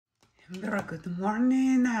Very good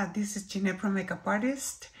morning. This is Jeannette from Makeup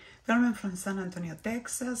Artist, filming from San Antonio,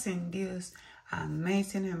 Texas, in this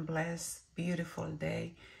amazing and blessed, beautiful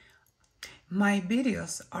day. My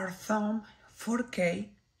videos are filmed 4K.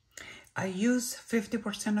 I use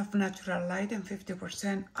 50% of natural light and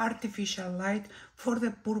 50% artificial light for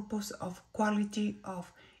the purpose of quality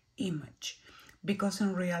of image. Because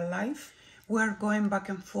in real life, we're going back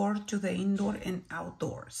and forth to the indoor and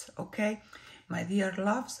outdoors, okay? My dear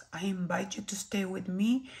loves, I invite you to stay with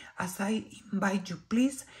me as I invite you,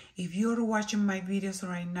 please, if you're watching my videos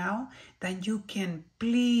right now, then you can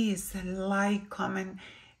please like, comment,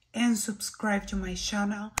 and subscribe to my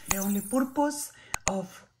channel. The only purpose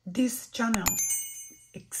of this channel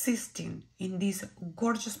existing in this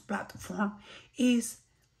gorgeous platform is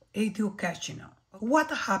educational. What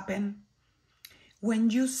happened when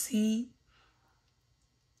you see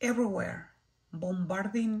everywhere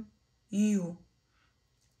bombarding you,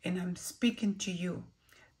 and I'm speaking to you,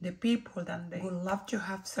 the people that they would love to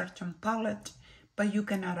have certain palette, but you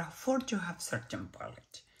cannot afford to have certain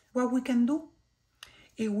palette. What we can do,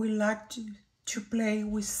 if we like to play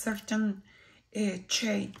with certain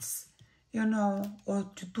shades, you know,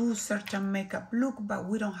 or to do certain makeup look, but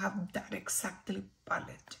we don't have that exactly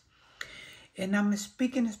palette. And I'm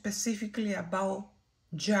speaking specifically about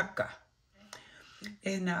Yucca,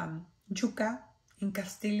 and Yucca in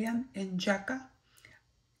Castilian and Yucca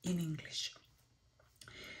in English.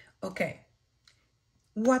 Okay,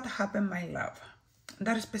 what happened, my love?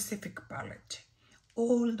 That specific palette,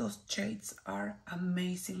 all those shades are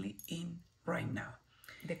amazingly in right now.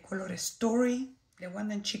 The color story, the one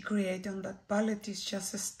that she created on that palette, is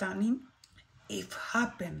just stunning. If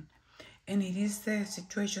happen, and it is the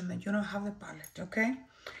situation that you don't have the palette, okay?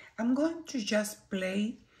 I'm going to just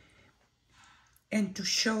play and to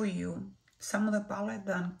show you some of the palette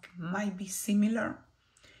that might be similar,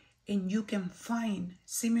 and you can find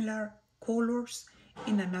similar colors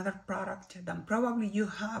in another product that probably you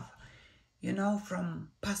have, you know, from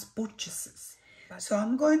past purchases. So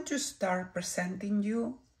I'm going to start presenting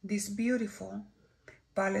you this beautiful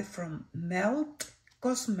palette from Melt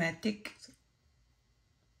Cosmetics.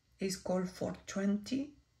 It's called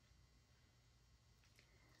 420.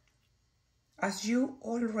 As you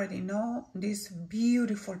already know, this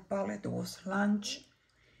beautiful palette was launched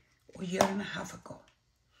a year and a half ago.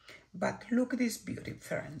 But look at this beauty,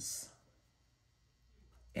 friends.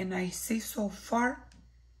 And I see so far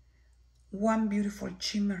one beautiful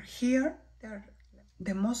shimmer here.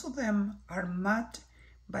 The most of them are matte,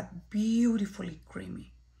 but beautifully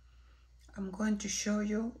creamy. I'm going to show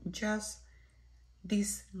you just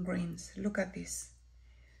these greens. Look at this.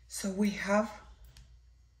 So we have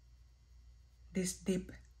this deep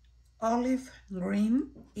olive green.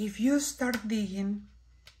 If you start digging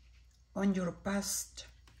on your past,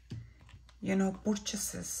 you know,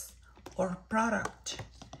 purchases or product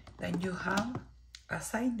that you have,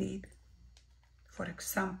 as I did, for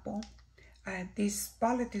example, this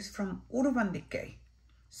palette is from Urban Decay.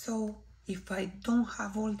 So if I don't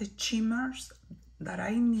have all the shimmers that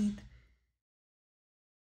I need,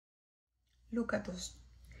 look at those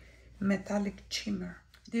metallic shimmer.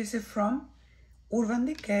 This is from Urban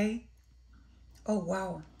Decay. Oh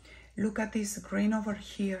wow, look at this green over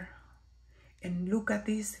here, and look at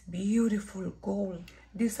this beautiful gold.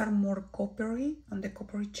 These are more coppery, on the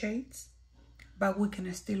coppery shades, but we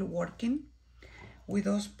can still working with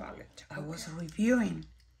those palettes. I was reviewing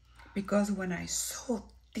because when I saw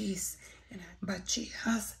this, but she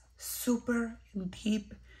has super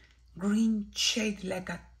deep green shade, like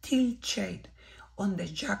a teal shade on the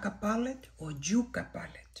Yucca palette or Yucca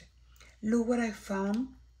palette. Look what I found.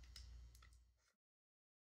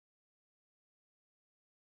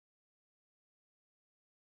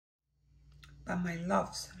 But my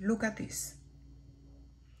loves, look at this.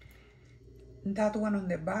 That one on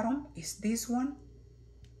the bottom is this one.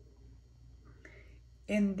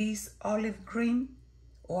 And this olive green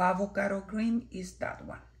or avocado green is that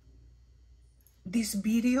one. This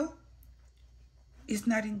video is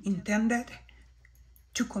not intended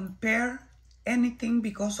to compare anything,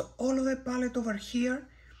 because all of the palette over here,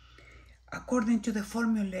 according to the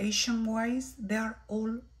formulation wise, they are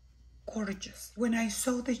all gorgeous. When I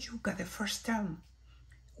saw the Yucca the first time,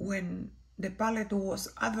 when the palette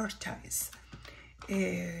was advertised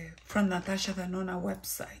from Natasha Denona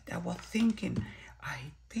website, I was thinking, I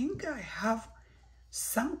think I have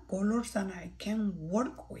some colors that I can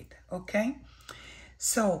work with, okay?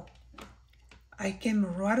 So I came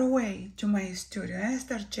right away to my studio and I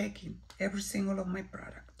started checking every single of my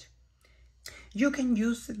product. You can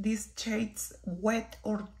use these shades wet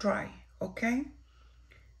or dry, okay?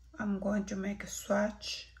 I'm going to make a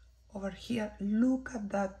swatch over here. Look at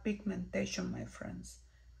that pigmentation, my friends.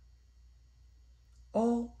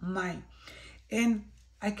 Oh my. And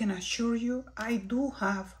I can assure you, I do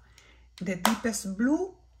have the deepest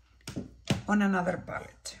blue on another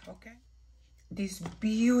palette, okay? This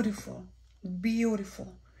beautiful,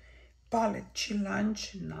 beautiful palette she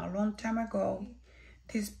launched not a long time ago.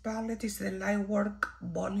 This palette is the Lightwork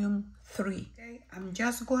Volume 3. Okay? I'm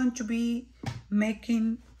just going to be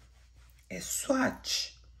making a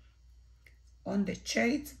swatch on the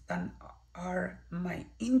shades that are my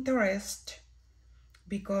interest,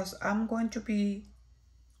 because I'm going to be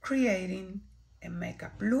creating a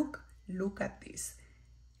makeup look. Look at this.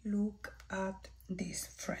 Look at this,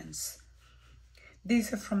 friends.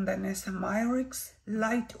 This is from Vanessa Myricks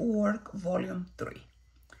Lightwork Volume 3.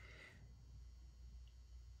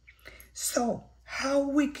 So, how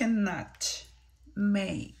we cannot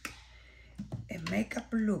make a makeup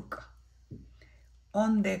look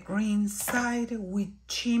on the green side with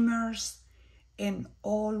shimmers and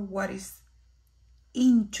all what is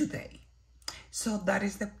in today. So that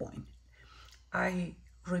is the point. I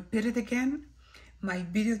repeat it again. My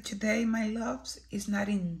video today, my loves, is not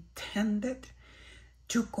intended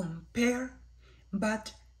to compare,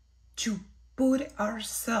 but to put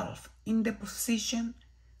ourselves in the position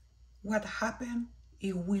what happened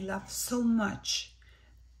if we love so much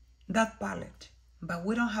that palette, but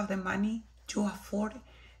we don't have the money to afford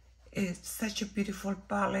such a beautiful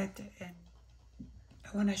palette. And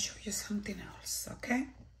I want to show you something else, okay?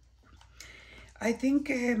 I think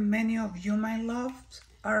many of you, my loves,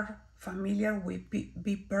 are familiar with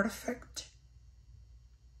Be Perfect.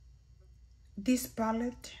 This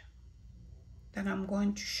palette that I'm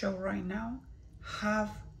going to show right now have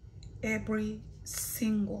every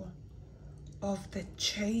single of the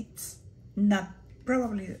shades. Not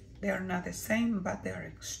probably they are not the same, but they are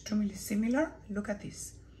extremely similar. Look at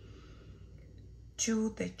this,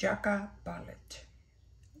 to the Yucca palette.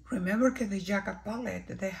 Remember that the Yucca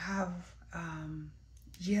palette, they have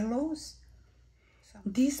yellows.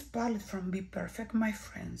 This palette from Be Perfect, my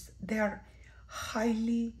friends, they are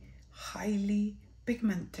highly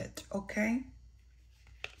pigmented, okay?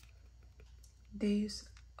 These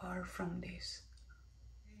are from this.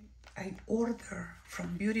 I order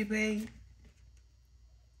from Beauty Bay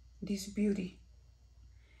this beauty,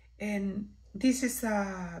 and this is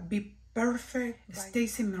a Be Perfect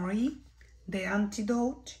Stacy Marie, the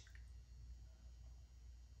Antidote.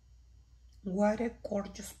 What a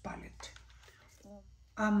gorgeous palette.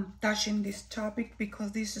 I'm touching this topic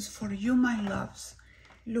because this is for you, my loves.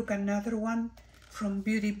 Look, another one from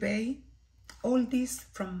Beauty Bay. All these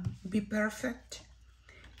from Be Perfect,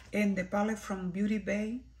 and the palette from Beauty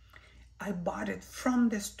Bay. I bought it from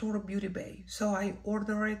the store Beauty Bay, so I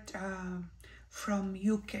ordered it from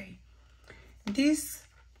UK. This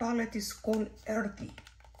palette is called Earthy,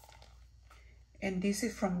 and this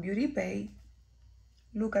is from Beauty Bay.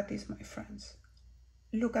 Look at this, my friends.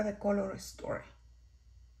 Look at the color story.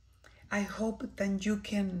 I hope that you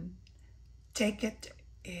can take it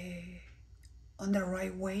on the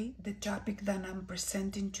right way, the topic that I'm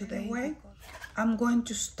presenting today. Anyway, I'm going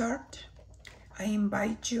to start. I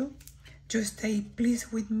invite you to stay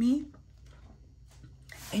pleased with me.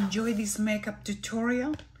 Enjoy this makeup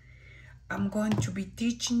tutorial. I'm going to be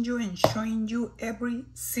teaching you and showing you every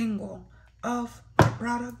single of the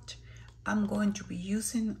product I'm going to be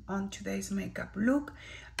using on today's makeup look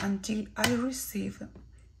until I receive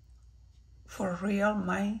for real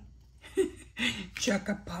my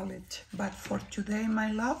Yucca palette. But for today,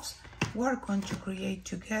 my loves, we're going to create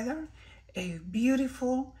together a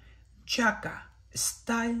beautiful Yucca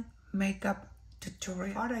style makeup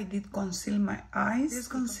tutorial. I did conceal my eyes. This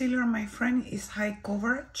concealer, my friend, is high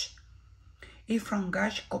coverage. It's from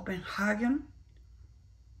Copenhagen.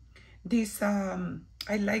 This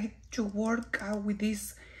I like to work with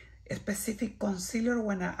this specific concealer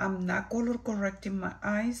when I'm not color correcting my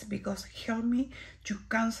eyes, because it helps me to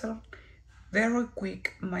cancel very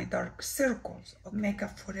quick my dark circles.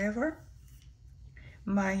 Makeup Forever,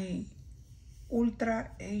 my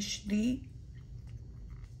Ultra HD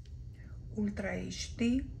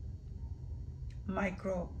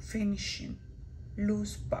Micro Finishing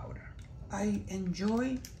Loose Powder. I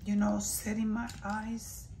enjoy, you know, setting my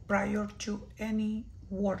eyes prior to any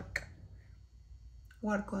work.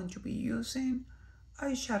 We're going to be using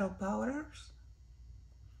eyeshadow powders,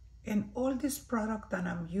 and all these products that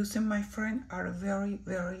I'm using, my friend, are very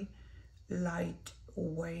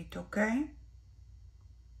lightweight, okay?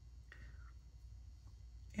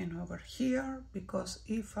 And over here, because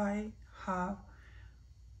if I have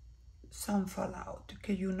some fallout,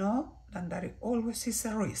 okay, you know that there always is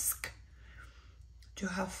a risk to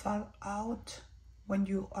have fall out when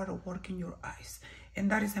you are working your eyes. And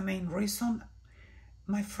that is the main reason,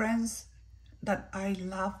 my friends, that I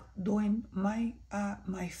love doing my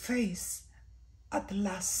face at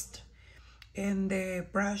last. And the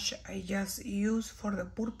brush I just use for the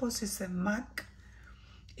purpose is a MAC.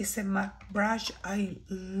 It's a MAC brush. I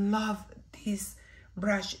love this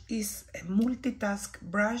brush. It's a multitask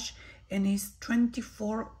brush and it's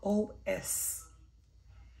 24OS.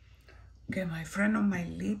 Okay, my friend, on my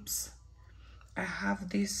lips, I have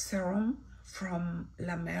this serum from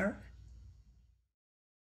La Mer.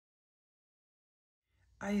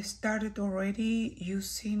 I started already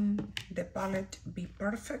using the palette Be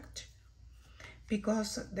Perfect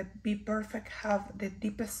because the Be Perfect have the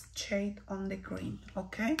deepest shade on the green,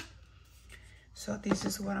 okay? So this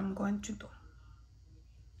is what I'm going to do.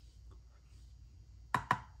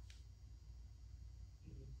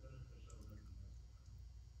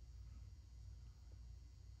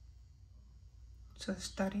 So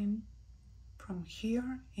starting from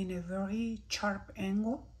here in a very sharp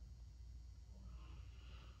angle,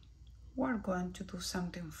 we're going to do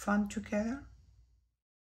something fun together.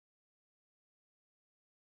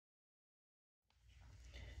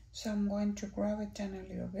 So I'm going to grab it in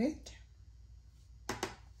a little bit.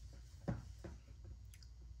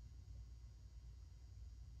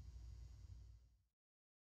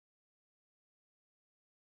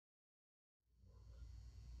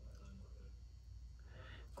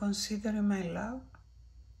 Considering my love,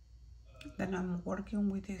 that I'm working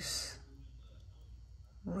with these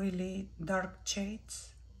really dark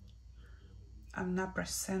shades, I'm not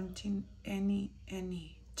presenting any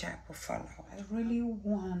type of fallout. I really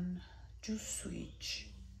want to switch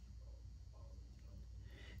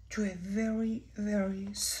to a very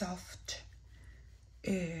soft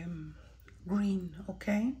green,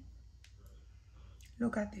 okay?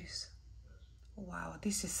 Look at this. Wow,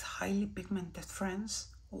 this is highly pigmented, friends.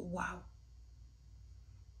 Wow.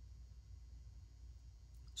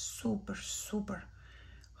 Super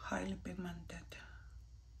highly pigmented.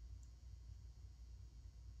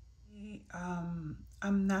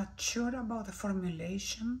 I'm not sure about the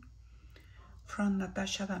formulation from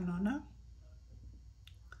Natasha Denona,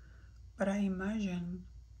 but I imagine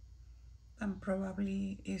that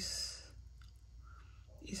probably is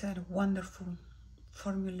a wonderful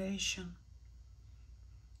formulation.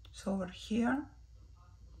 So over here,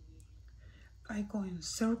 I go in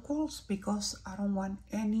circles because I don't want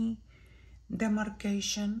any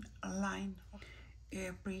demarcation line.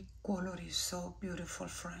 Every color is so beautiful,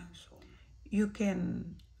 friends. You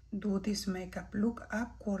can do this makeup look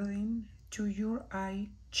according to your eye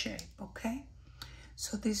shape, okay?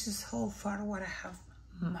 So this is how far what I have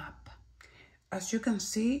mapped. As you can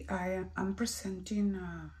see, I'm presenting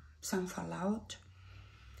some fallout.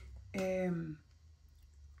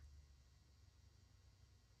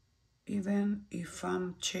 Even if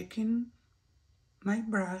I'm checking my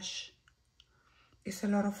brush, it's a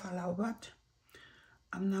lot of fallout, but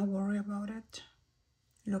I'm not worried about it.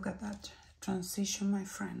 Look at that transition, my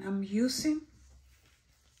friend. I'm using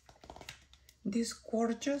this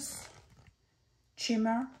gorgeous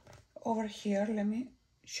shimmer over here. Let me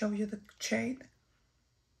show you the shade.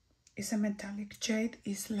 It's a metallic shade.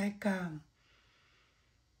 It's like a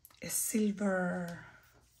silver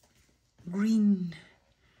green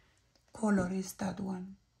color is that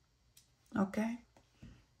one, okay?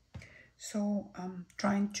 So I'm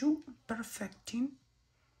trying to perfecting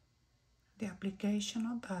the application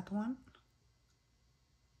of that one.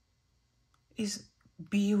 Is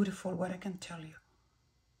beautiful, what I can tell you.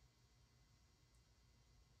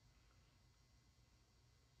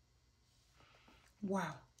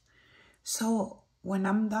 Wow. So when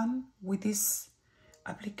I'm done with this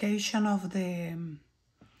application of the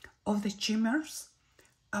shimmers,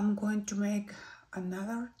 I'm going to make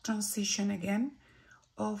another transition again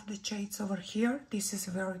of the shades over here. This is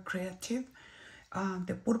very creative.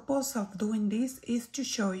 The purpose of doing this is to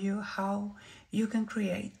show you how you can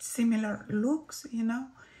create similar looks, you know,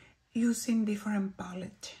 using different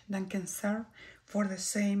palettes that can serve for the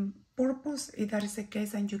same purpose. If that is the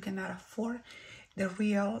case, and you cannot afford the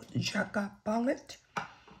real Yucca palette,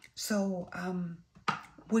 so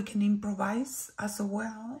we can improvise as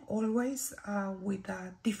well, always with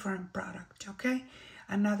a different product, okay?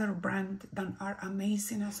 Another brand that are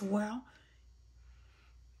amazing as well.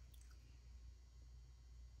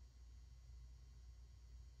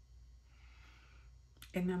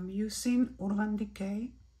 And I'm using Urban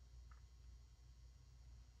Decay,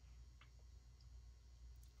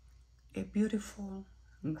 a beautiful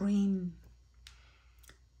green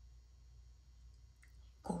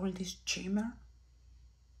goldish shimmer.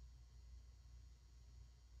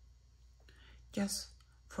 just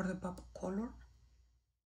for the pop color.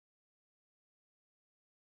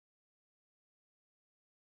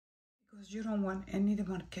 Because you don't want any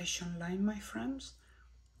demarcation line, my friends.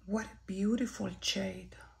 What a beautiful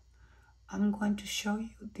shade. I'm going to show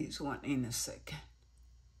you this one in a second.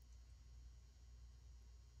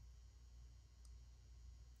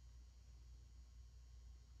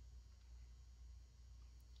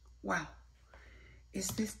 Wow, is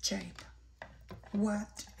this shade?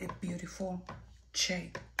 What a beautiful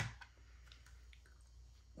shade.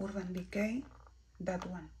 Urban Decay, that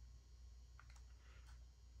one.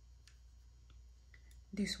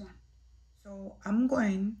 This one. So I'm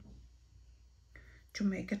going to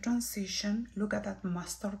make a transition. Look at that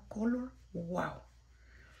mustard color. Wow.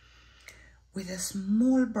 With a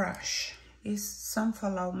small brush. It's some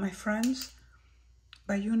fallout, my friends,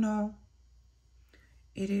 but you know,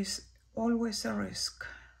 it is always a risk.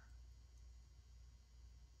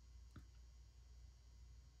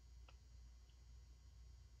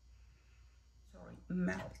 Sorry,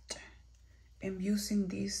 melt. I'm using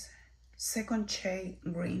this second shade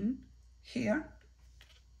green here.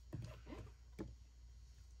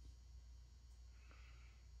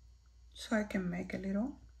 So I can make a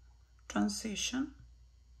little transition.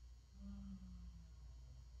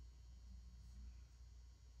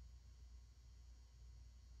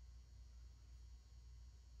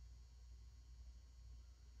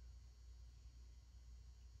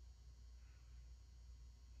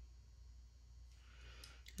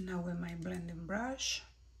 Now with my blending brush,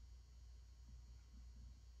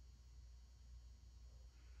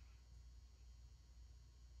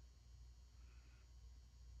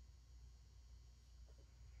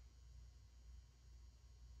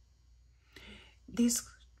 these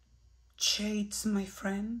shades, my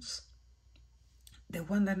friends, the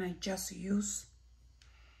one that I just used,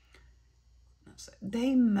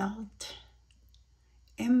 they melt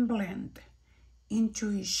and blend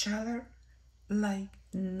into each other like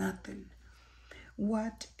nothing.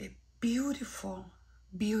 What a beautiful,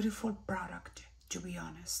 beautiful product, to be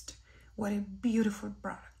honest. What a beautiful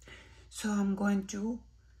product. So I'm going to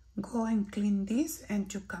go and clean this and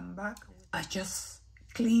to come back. I just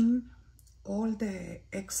clean all the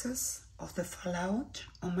excess of the fallout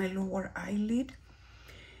on my lower eyelid.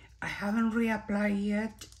 I haven't reapplied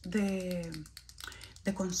yet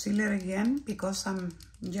the concealer again because I'm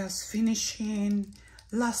just finishing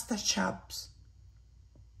last touch-ups.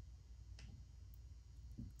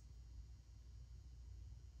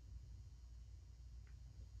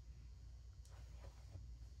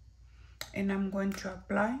 And I'm going to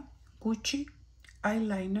apply Gucci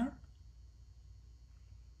eyeliner.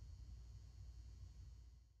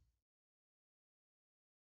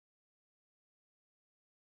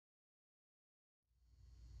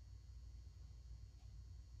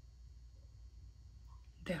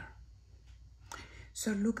 There.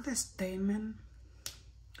 So look the statement,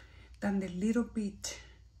 then the little bit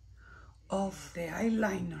of the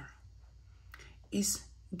eyeliner is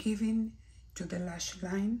giving to the lash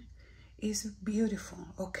line is beautiful,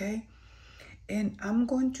 okay? And I'm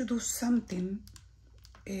going to do something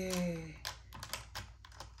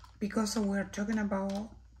because we're talking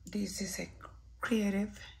about this is a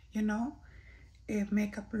creative, you know, a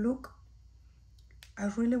makeup look. I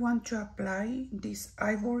really want to apply this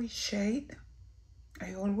ivory shade.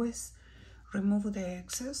 I always remove the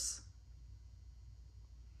excess.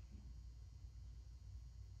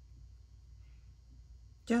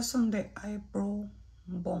 Just on the eyebrow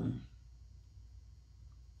bone.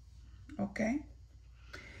 Okay?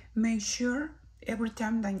 Make sure every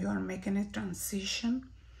time that you are making a transition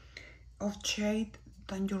of shade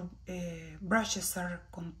that your brushes are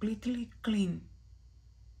completely clean.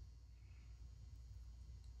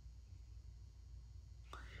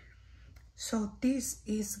 So this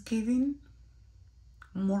is giving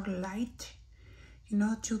more light, you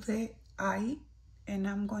know, to the eye, and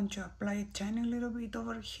I'm going to apply a tiny little bit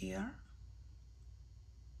over here.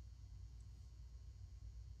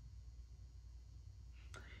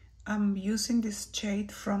 I'm using this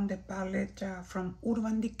shade from the palette from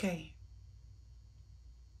Urban Decay.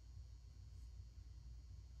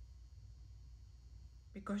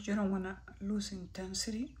 Because you don't want to lose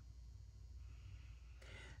intensity.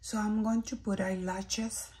 So I'm going to put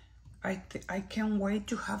eyelashes. I can't wait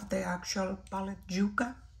to have the actual palette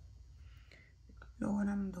Yucca. Look what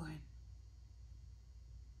I'm doing.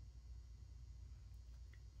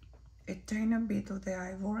 A tiny bit of the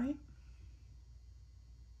ivory.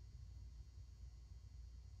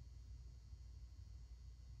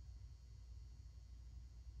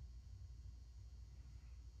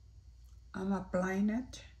 I'm applying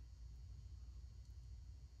it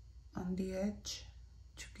on around the edge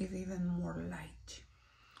to give even more light.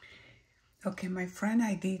 Okay, my friend,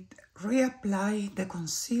 I did reapply the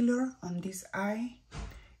concealer on this eye,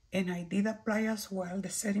 and I did apply as well the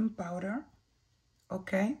setting powder.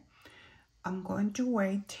 Okay, I'm going to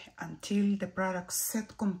wait until the product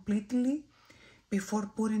set completely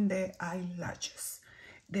before putting the eyelashes.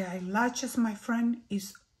 The eyelashes, my friend,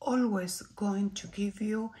 is always going to give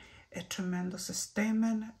you a tremendous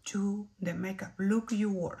statement to the makeup look you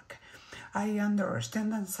work. I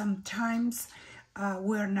understand that sometimes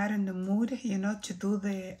we are not in the mood, you know, to do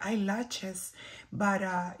the eyelashes, but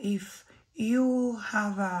if you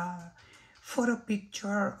have a photo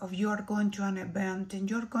picture of you are going to an event and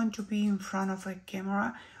you're going to be in front of a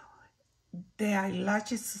camera, the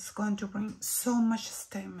eyelashes is going to bring so much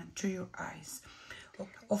statement to your eyes. Okay.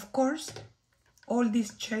 Of course, all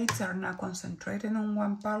these shades are not concentrated on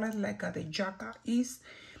one palette like the Yucca is,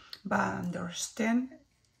 but understand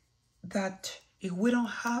that if we don't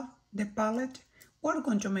have the palette, we're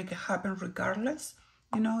going to make it happen regardless,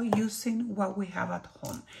 you know, using what we have at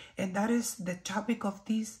home. And that is the topic of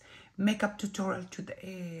this makeup tutorial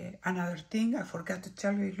today. Another thing I forgot to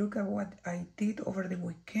tell you, look at what I did over the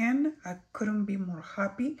weekend. I couldn't be more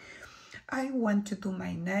happy. I went to do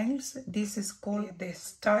my nails. This is called, the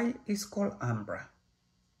style is called Ambra.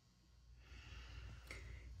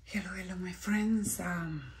 Hello my friends.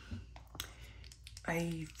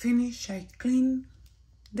 I clean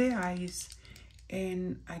the eyes,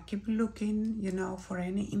 and I keep looking, you know, for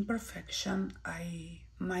any imperfection I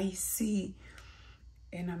might see,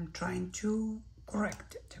 and I'm trying to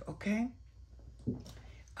correct it, okay?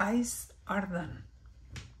 Eyes are done.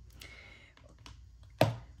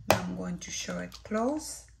 Now I'm going to show it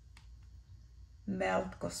close.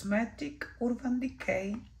 Melt Cosmetic Urban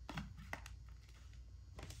Decay.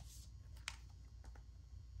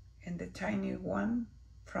 And the tiny one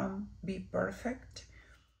from Be Perfect.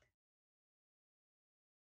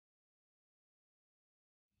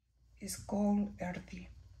 It's called Earthy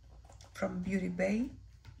from Beauty Bay.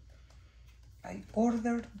 I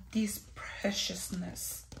ordered this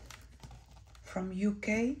preciousness from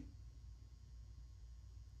UK.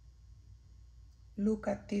 Look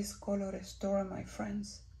at this color story, my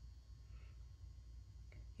friends.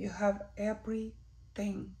 You have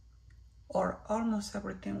everything, or almost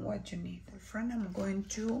everything what you need. My friend, I'm going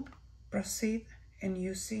to proceed and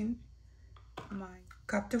using my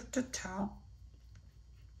Captive Total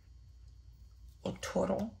or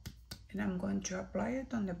Total, and I'm going to apply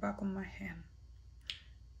it on the back of my hand.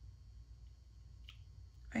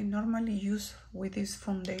 I normally use with this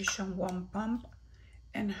foundation 1 pump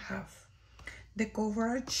and half. The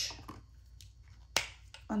coverage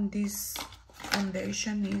on this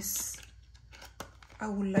foundation is, I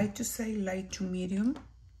would like to say, light to medium.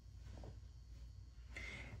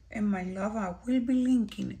 And my love, I will be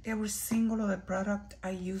linking every single of the product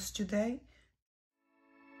I used today.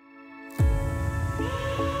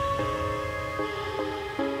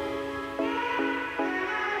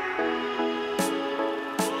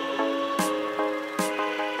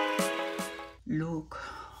 Look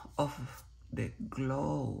of the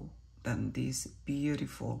glow that this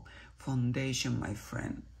beautiful foundation, my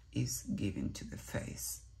friend, is giving to the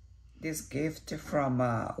face. This gift from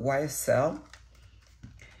YSL,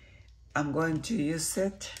 I'm going to use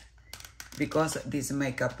it because this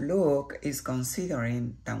makeup look is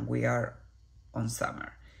considering that we are on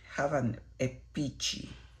summer. Have a peachy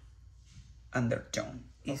undertone.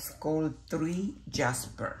 It's called 3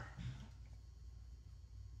 Jasper.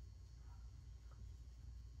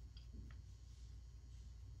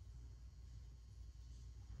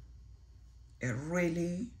 A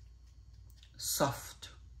really soft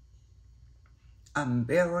and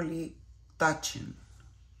barely touching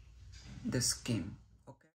the skin.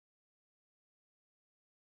 Okay,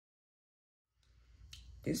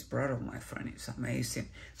 this product, my friend, is amazing.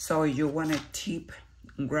 So you want a tip,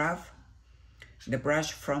 grab the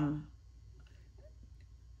brush from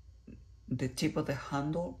the tip of the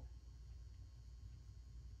handle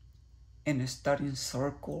and start in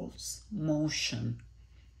circles motion,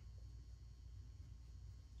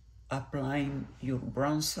 applying your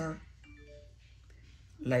bronzer,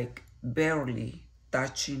 like barely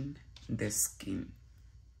touching the skin.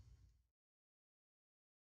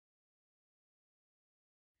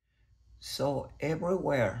 So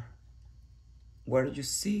everywhere where you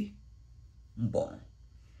see, boom.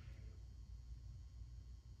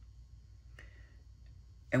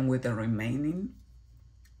 And with the remaining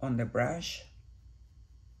on the brush,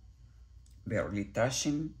 barely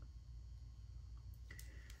touching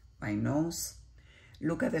my nose.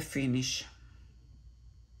 Look at the finish.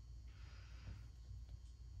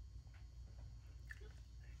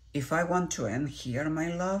 If I want to end here,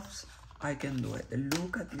 my loves, I can do it.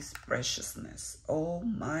 Look at this preciousness. Oh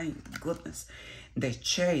my goodness. The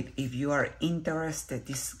shade, if you are interested,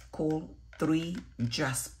 is called 3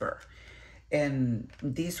 Jasper. And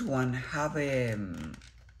this one have a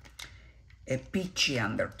peachy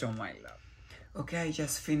undertone, my love. Okay, I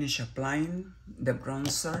just finished applying the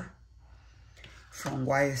bronzer from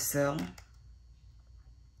YSL.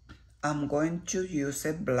 I'm going to use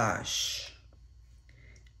a blush.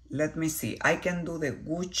 Let me see. I can do the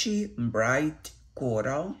Gucci Bright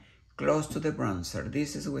Coral close to the bronzer.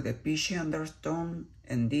 This is with a peachy undertone,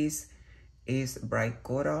 and this is Bright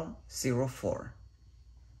Coral 04.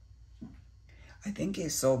 I think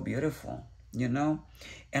it's so beautiful, you know.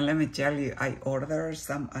 And let me tell you, I ordered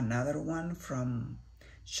another one from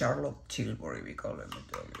Charlotte Tilbury, because let me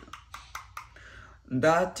tell you,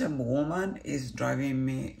 that woman is driving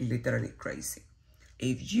me literally crazy.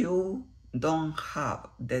 If you don't have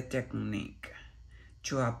the technique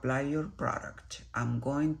to apply your product, I'm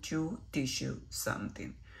going to teach you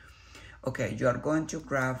something. Okay, you are going to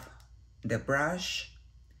grab the brush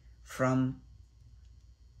from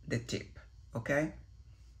the tip, okay?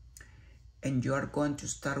 And you are going to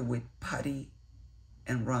start with patty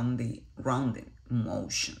and rounding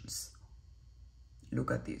motions.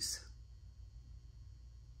 Look at this.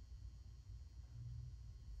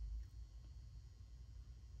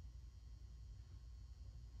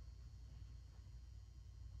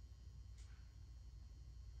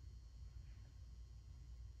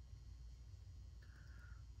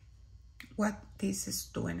 What this is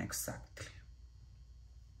doing exactly.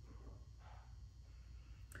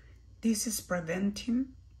 This is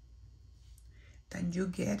preventing that you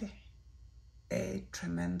get a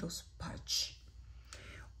tremendous patch.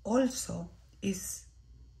 Also, is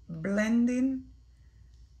blending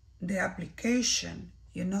the application,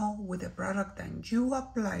 you know, with the product that you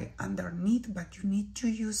apply underneath, but you need to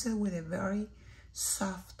use it with a very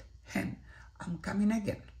soft hand. I'm coming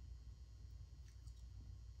again.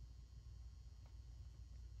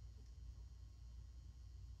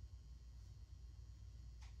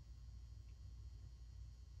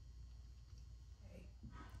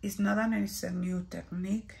 It's not that it's a new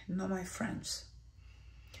technique, no, my friends.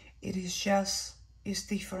 It is just, it's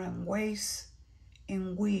different ways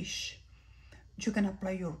in which you can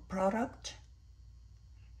apply your product,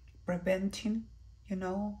 preventing, you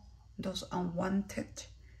know, those unwanted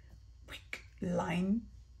weak line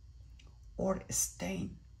or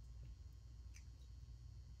stain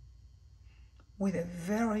with a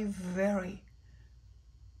very, very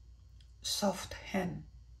soft hand.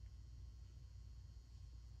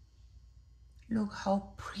 Look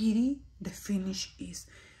how pretty the finish is.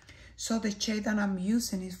 So the shade that I'm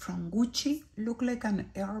using is from Gucci. Look like an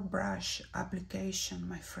airbrush application,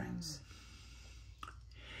 my friends.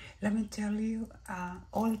 Let me tell you,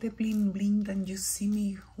 all the bling bling that you see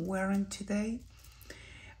me wearing today,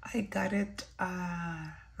 I got it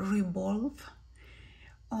Revolve.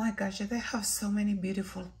 Oh my gosh, they have so many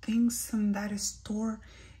beautiful things in that store.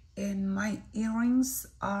 And my earrings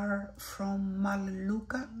are from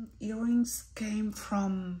Maluka. Earrings came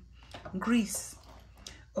from Greece.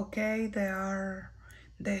 Okay,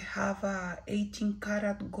 they have 18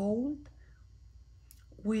 karat gold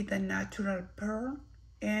with a natural pearl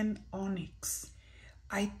and onyx.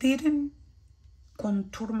 I didn't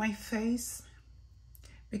contour my face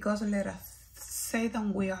because let us say that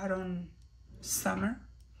we are on summer,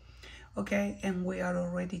 okay, and we are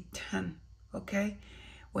already tan, okay.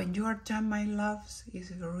 When you are done, my loves,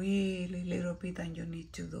 it's really little bit that you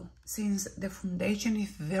need to do. Since the foundation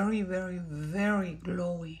is very, very, very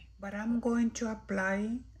glowy. But I'm going to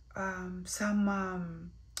apply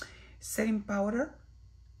some setting powder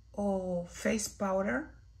or face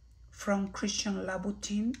powder from Christian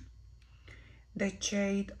Louboutin. The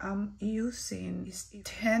shade I'm using is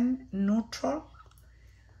 10 Neutral.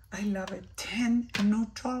 I love it. 10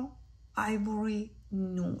 Neutral Ivory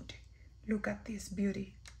Nude. Look at this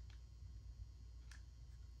beauty.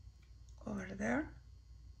 Over there,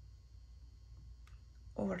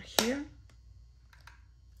 over here.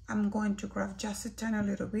 I'm going to grab just a tiny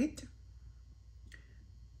little bit,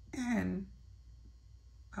 and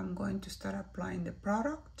I'm going to start applying the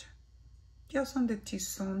product just on the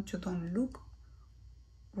T-zone to don't look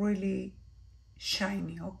really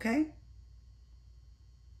shiny, okay?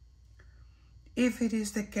 If it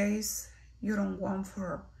is the case, you don't want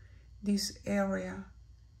for this area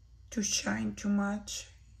to shine too much,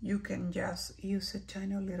 you can just use a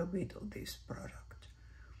tiny little bit of this product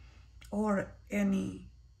or any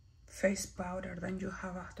face powder that you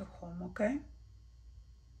have at home, okay?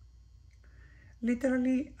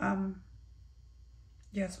 Literally,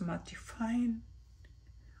 just mattifying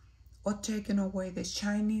or taking away the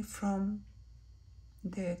shiny from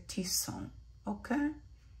the T-zone, okay?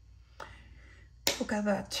 Look at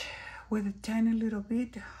that, with a tiny little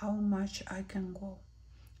bit, how much I can go.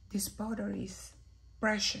 This powder is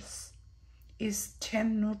precious. It's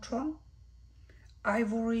 10 neutral,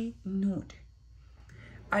 ivory nude.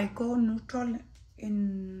 I go neutral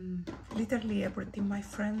in literally everything, my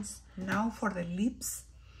friends. Now for the lips.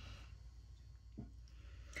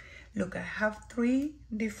 Look, I have 3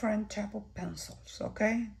 different type of pencils,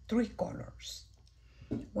 okay? 3 colors.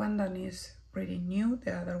 One that is pretty nude,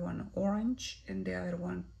 the other one orange, and the other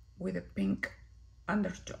one with a pink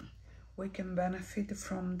undertone. We can benefit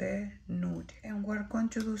from the nude. And we're going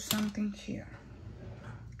to do something here.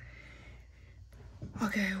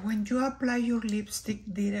 Okay, when you apply your lipstick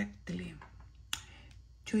directly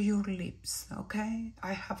to your lips, okay?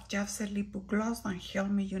 I have just a lip gloss and help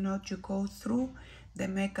me, you know, to go through the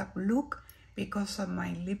makeup look because of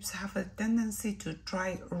my lips have a tendency to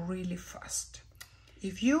dry really fast.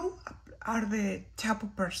 If you are the type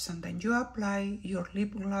of person that you apply your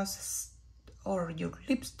lip gloss or your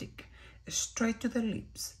lipstick straight to the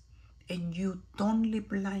lips and you don't lip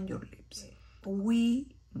line your lips,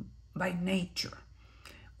 we, by nature,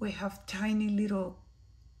 we have tiny little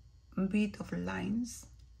bit of lines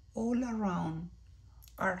all around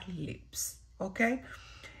our lips, okay?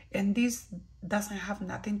 And this doesn't have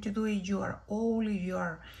nothing to do if you are old, if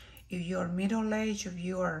you're middle-aged, if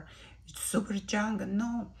you are super young.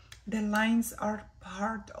 No, the lines are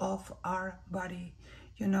part of our body,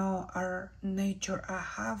 you know, our nature. I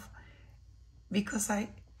have, because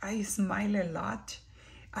I smile a lot,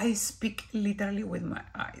 I speak literally with my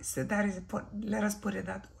eyes. That is, let us put it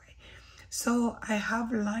that way. So I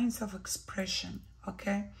have lines of expression,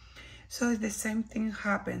 okay? So the same thing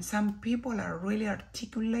happens. Some people are really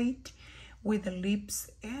articulate with the lips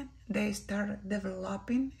and they start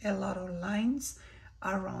developing a lot of lines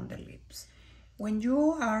around the lips. When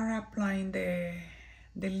you are applying the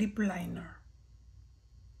lip liner,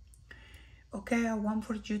 okay, I want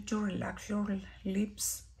for you to relax your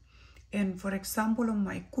lips. And for example, on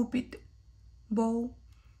my Cupid bow,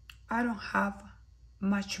 I don't have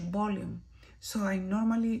much volume. So I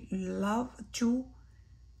normally love to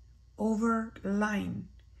overline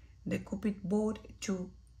the Cupid bow to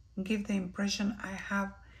give the impression I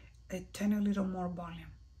have a tiny little more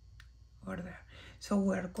volume over there. So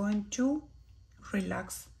we're going to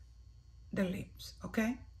relax the lips,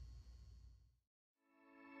 okay?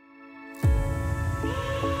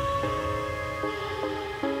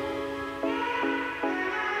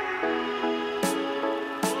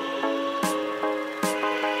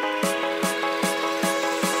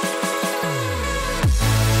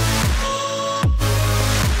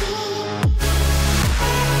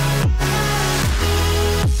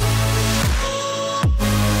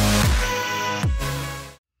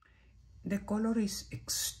 The color is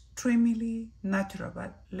extremely natural,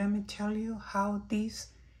 but let me tell you how this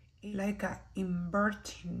is like a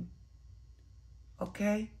inverting,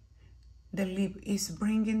 okay? The lip is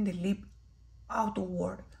bringing the lip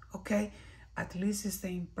outward, okay? At least it's the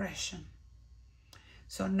impression.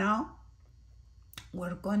 So now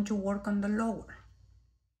we're going to work on the lower.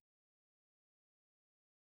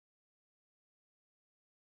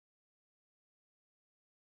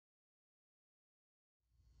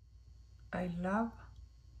 I love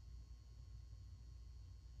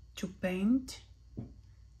to paint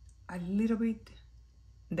a little bit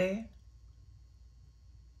the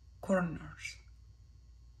corners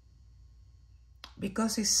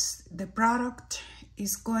because the product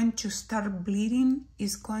is going to start bleeding,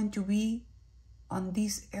 is going to be on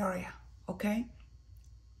this area, okay?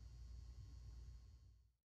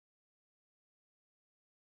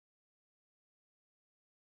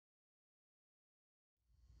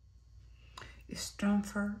 It's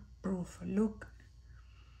transfer proof. Look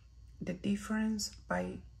the difference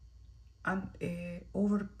by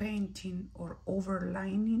overpainting or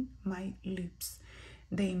overlining my lips.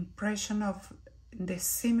 The impression of the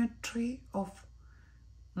symmetry of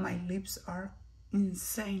my lips are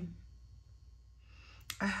insane.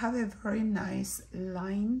 I have a very nice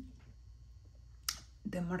line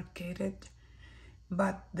demarcated,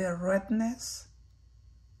 but the redness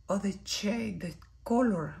of the shade, the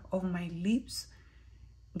color of my lips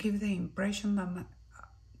give the impression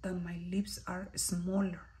that my lips are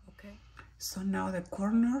smaller, okay? So now the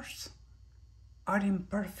corners are in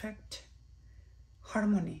perfect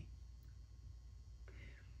harmony.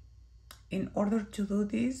 In order to do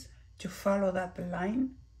this, to follow that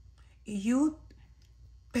line, you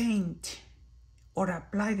paint or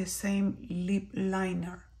apply the same lip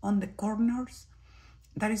liner on the corners,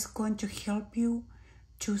 that is going to help you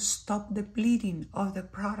to stop the bleeding of the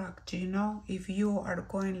product. You know, if you are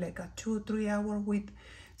going like a 2-3 hour with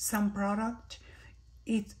some product,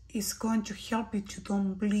 it is going to help you to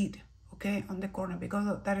don't bleed, okay, on the corner,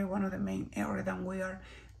 because that is one of the main areas that we are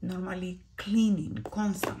normally cleaning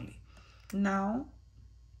constantly. Now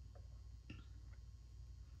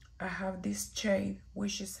I have this shade,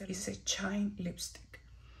 which is a shine lipstick.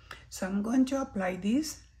 So I'm going to apply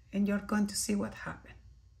this and you're going to see what happens.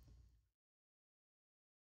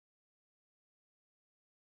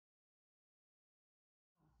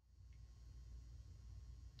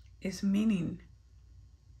 It's meaning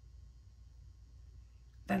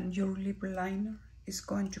that your lip liner is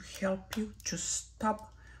going to help you to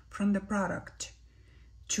stop from the product,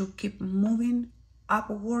 to keep moving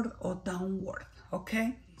upward or downward,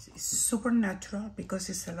 okay? It's super natural because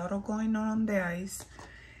it's a lot of going on the eyes,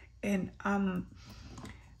 and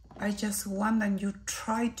I just want that you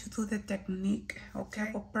try to do the technique,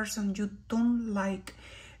 okay? For person you don't like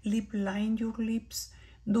lip line your lips,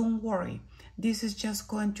 don't worry. This is just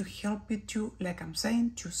going to help you to, like I'm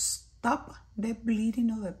saying, to stop the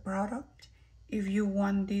bleeding of the product. If you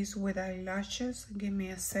want this with eyelashes, give me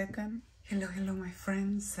a second. Hello my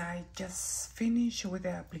friends, I just finished with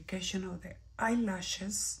the application of the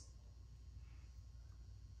eyelashes.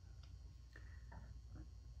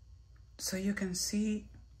 So you can see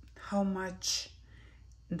how much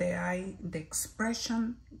the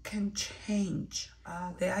expression can change.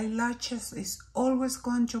 The eyelashes is always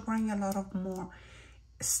going to bring a lot of more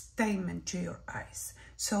statement to your eyes.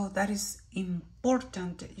 So that is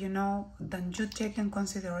important, you know, that you take in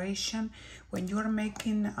consideration when you are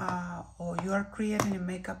making or you are creating a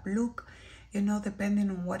makeup look, you know,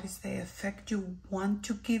 depending on what is the effect you want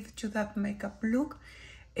to give to that makeup look.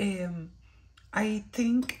 I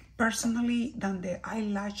think personally that the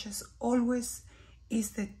eyelashes always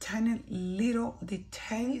is the tiny little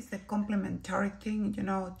detail, is the complementary thing, you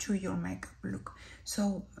know, to your makeup look.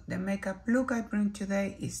 So the makeup look I bring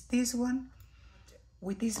today is this one.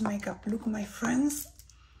 With this makeup look, my friends,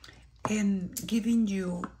 and giving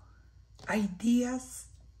you ideas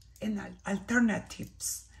and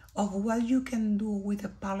alternatives of what you can do with the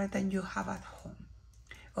palette that you have at home.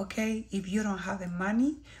 Okay, if you don't have the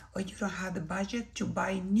money or you don't have the budget to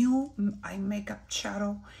buy new eye makeup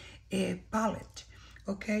shadow palette,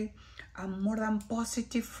 okay, I'm more than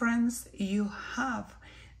positive, friends, you have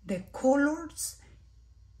the colors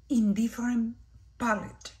in different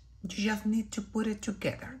palette. You just need to put it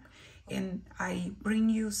together, and I bring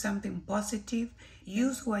you something positive.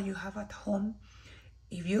 Use what you have at home.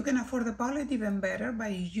 If you can afford the palette, even better,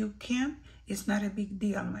 but if you can, it's not a big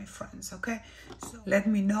deal, my friends, okay? So let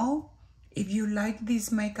me know if you like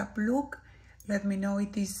this makeup look. Let me know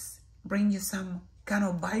if this bring you some kind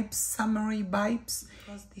of vibes, summery vibes,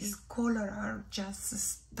 because these colors are just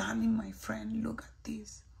stunning, my friend. Look at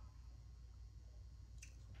this.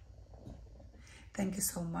 Thank you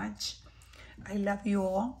so much. I love you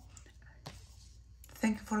all.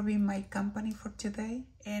 Thank you for being my company for today.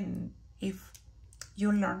 And if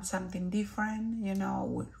you learn something different, you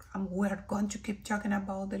know, we're going to keep talking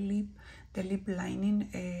about the lip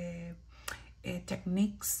lining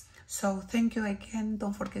techniques. So thank you again.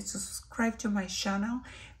 Don't forget to subscribe to my channel.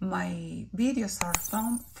 My videos are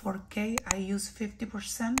filmed 4K. I use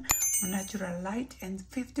 50% natural light and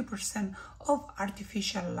 50% of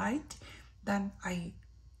artificial light that I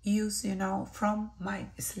use, you know, from my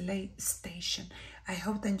slate station. I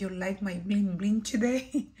hope that you like my bling bling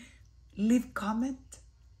today. Leave comment.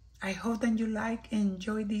 I hope that you like and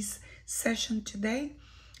enjoy this session today,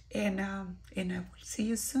 and I will see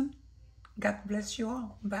you soon. God bless you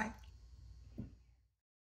all. Bye.